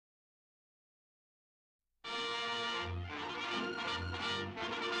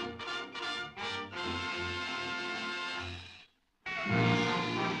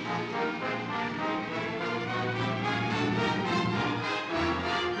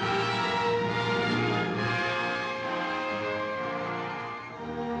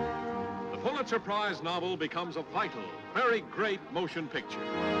Pulitzer Prize novel becomes a vital, very great motion picture.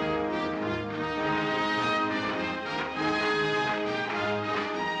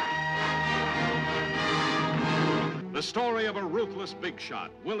 The story of a ruthless big shot,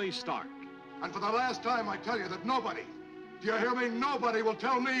 Willie Stark. And for the last time, I tell you that nobody, do you hear me? Nobody will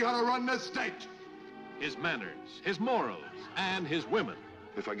tell me how to run this state. His manners, his morals, and his women.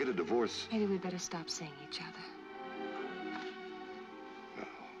 If I get a divorce... Maybe we better stop seeing each other.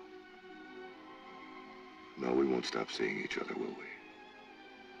 No, we won't stop seeing each other, will we?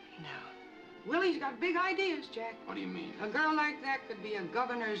 No. Willie's got big ideas, Jack. What do you mean? A girl like that could be a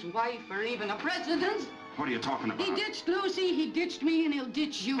governor's wife or even a president's. What are you talking about? He ditched Lucy, he ditched me, and he'll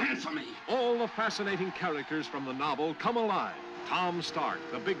ditch you. And for me. All the fascinating characters from the novel come alive. Tom Stark,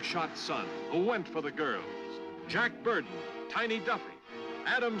 the big shot son, who went for the girls. Jack Burden, Tiny Duffy.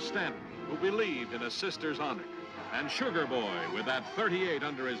 Adam Stanton, who believed in a sister's honor. And Sugar Boy with that 38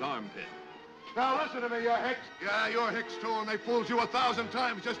 under his armpit. Now listen to me, you hicks. Yeah, you're hicks too, and they fooled you 1,000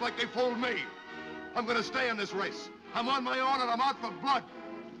 times just like they fooled me. I'm gonna stay in this race. I'm on my own and I'm out for blood.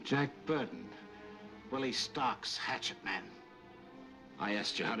 Jack Burden, Willie Stark's hatchet man. I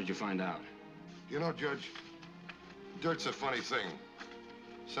asked you, how did you find out? You know, Judge, dirt's a funny thing.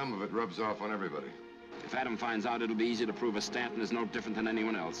 Some of it rubs off on everybody. If Adam finds out, it'll be easy to prove a Stanton is no different than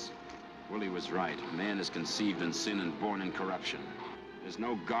anyone else. Willie was right. Man is conceived in sin and born in corruption. There's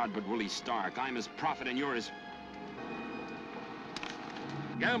no God but Willie Stark. I'm his prophet and you're his...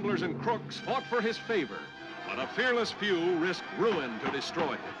 Gamblers and crooks fought for his favor, but a fearless few risked ruin to destroy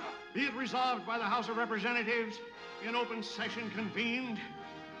him. Be it resolved by the House of Representatives in open session convened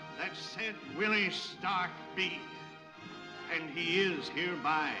that said Willie Stark be, and he is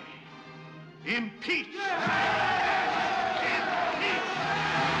hereby impeached. Yeah!